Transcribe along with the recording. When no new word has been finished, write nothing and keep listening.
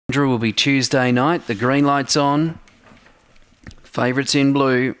Mandurah will be Tuesday night. The green light's on. Favourites in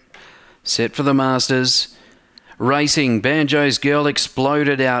blue. Set for the Masters. Racing, Banjo's Girl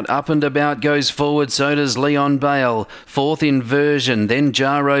exploded out. Up and About goes forward, so does Leon Bale. Fourth Inversion, then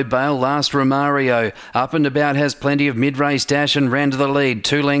Jaro Bale, last Romario. Up and About has plenty of mid-race dash and ran to the lead.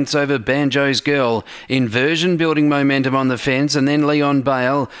 2 lengths over Banjo's Girl. Inversion building momentum on the fence, and then Leon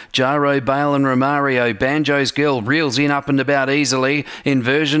Bale, Jaro Bale and Romario. Banjo's Girl reels in Up and About easily.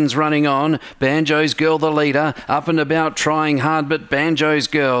 Inversion's running on. Banjo's Girl the leader. Up and About trying hard, but Banjo's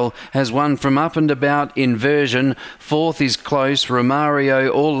Girl has won from Up and About. Inversion. Fourth is close, Romario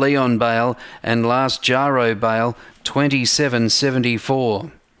or Leon Bale, and last Jaro Bale,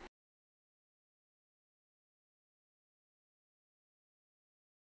 27.74.